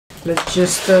let's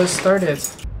just start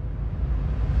it.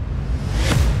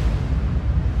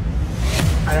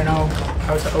 I don't know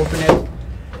how to open it.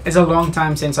 It's a long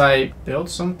time since I built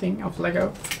something of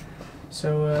Lego.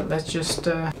 So let's just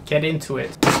get into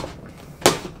it.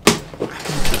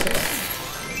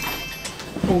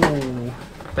 Ooh,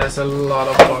 there's a lot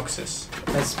of boxes.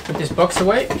 Let's put this box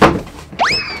away.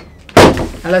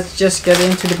 And let's just get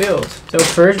into the build. So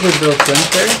first we build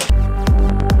Gunther.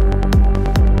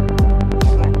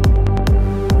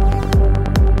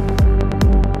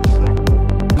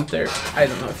 I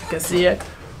don't know if you can see it.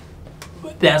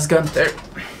 That's Gunther.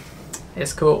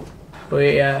 It's cool.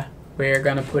 We're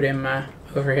gonna put him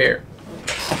over here.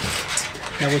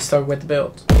 Now we start with the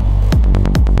build.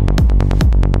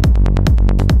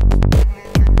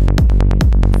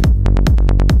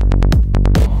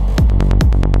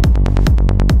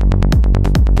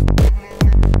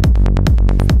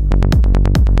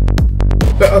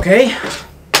 But okay,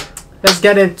 let's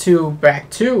get into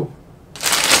back 2.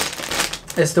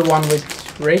 It's the one with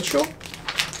Rachel.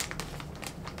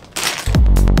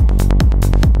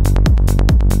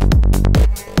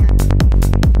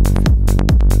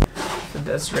 So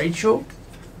that's Rachel.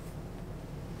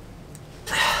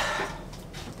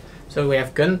 So we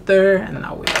have Gunther and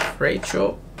now we have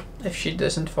Rachel. If she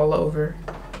doesn't fall over.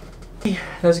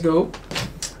 Let's go.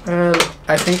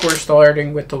 I think we're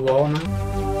starting with the wall now.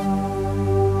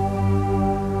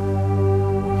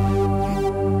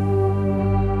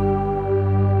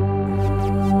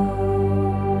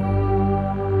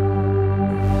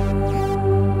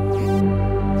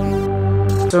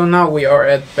 So now we are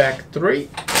at back 3.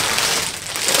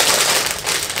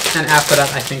 And after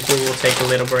that I think we will take a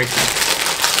little break.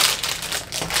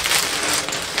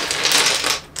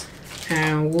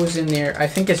 And who's in there? I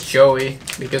think it's Joey,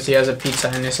 because he has a pizza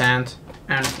in his hand.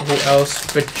 And who else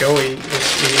but Joey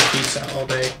is eating pizza all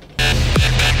day?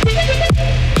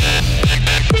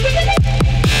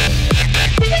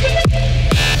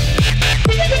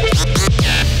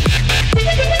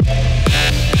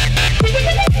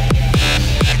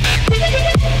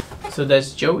 So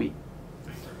that's Joey.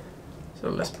 So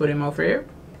let's put him over here.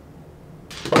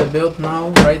 The build now,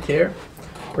 right here.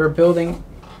 We're building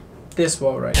this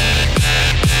wall right here.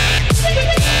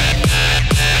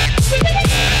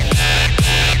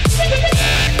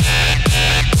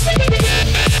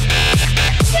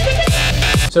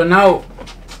 So now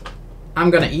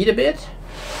I'm gonna eat a bit,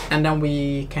 and then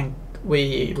we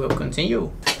will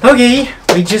continue. Okay,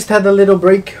 we just had a little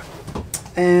break,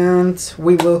 and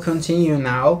we will continue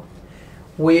now.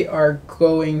 We are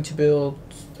going to build,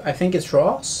 I think it's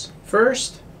Ross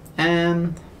first,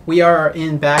 and we are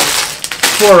in back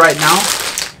 4 right now.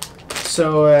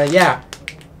 So yeah,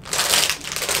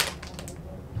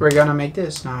 we're gonna make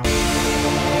this now.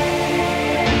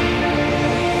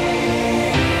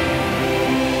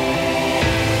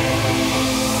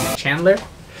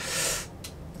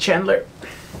 Chandler.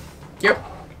 Yep.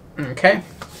 Okay.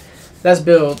 Let's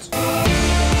build.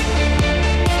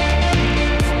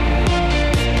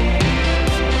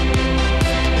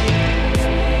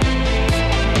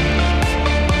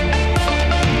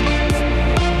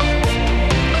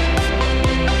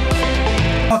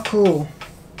 Oh, cool.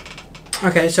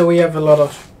 Okay, so we have a lot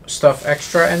of stuff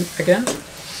extra in again.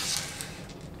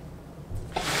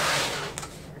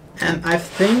 And I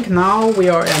think now we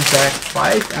are in back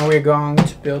 5 and we're going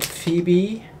to build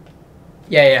Phoebe.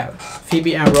 Yeah,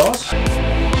 Phoebe and Ross.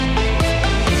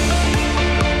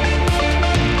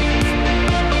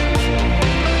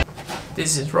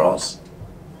 This is Ross.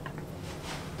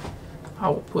 I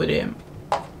will put him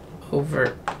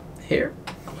over here.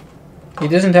 He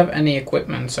doesn't have any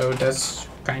equipment, so that's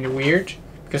kind of weird,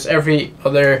 because every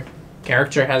other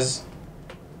character has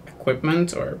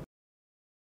equipment. Or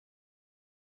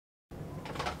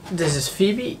this is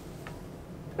Phoebe,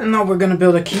 and now we're gonna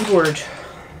build a keyboard.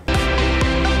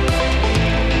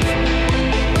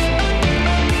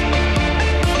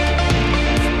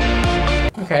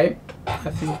 Okay, I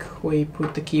think we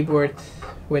put the keyboard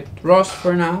with Ross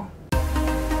for now.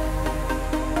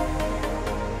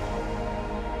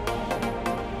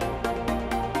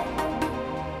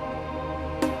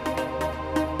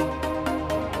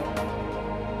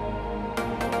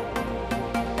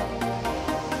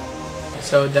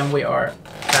 So then we are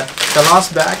at the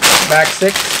last back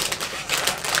 6.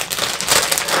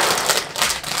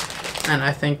 And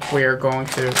I think we are going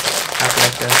to have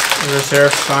like the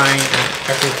reserve sign and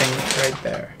everything right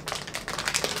there.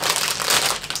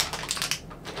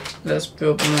 Let's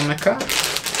build Monica.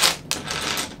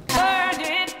 Turn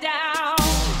it down.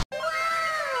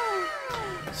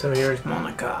 So here's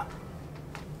Monica.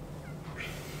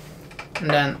 And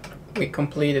then we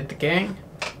completed the gang.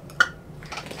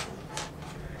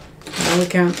 Then we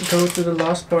can go to the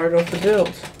last part of the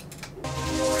build.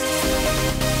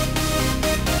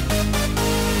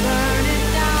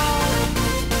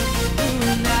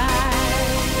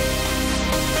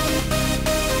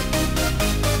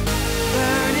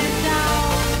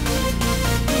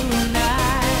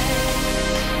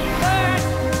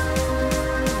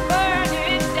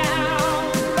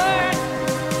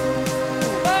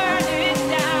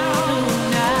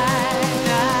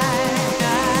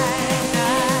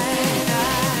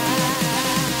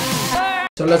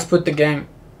 So let's put the gang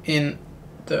in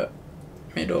the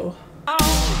middle.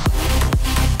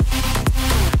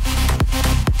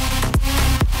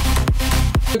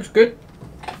 Looks good.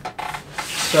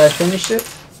 So I finished it.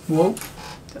 Whoa,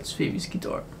 that's Phoebe's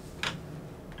guitar.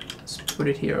 Let's put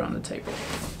it here on the table.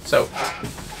 So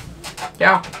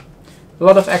yeah, a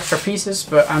lot of extra pieces,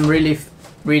 but I'm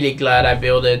really glad I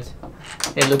built it.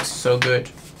 It looks so good.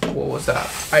 What was that?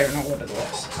 I don't know what it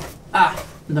was. Ah,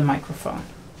 the microphone.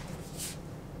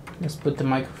 Let's put the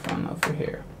microphone over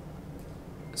here.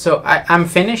 So I'm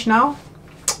finished now.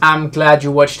 I'm glad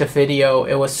you watched the video.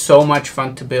 It was so much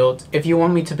fun to build. If you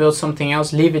want me to build something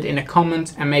else, leave it in a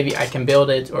comment and maybe I can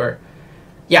build it, or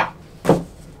yeah,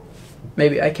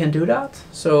 maybe I can do that.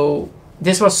 So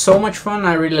this was so much fun.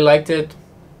 I really liked it,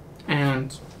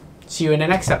 and see you in the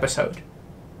next episode.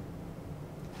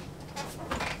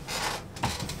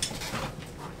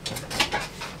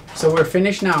 So we're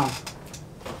finished now.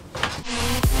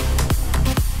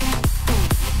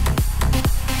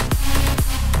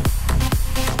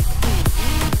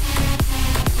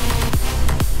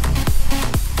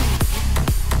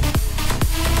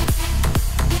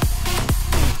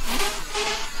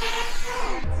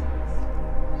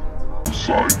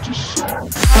 Side to side.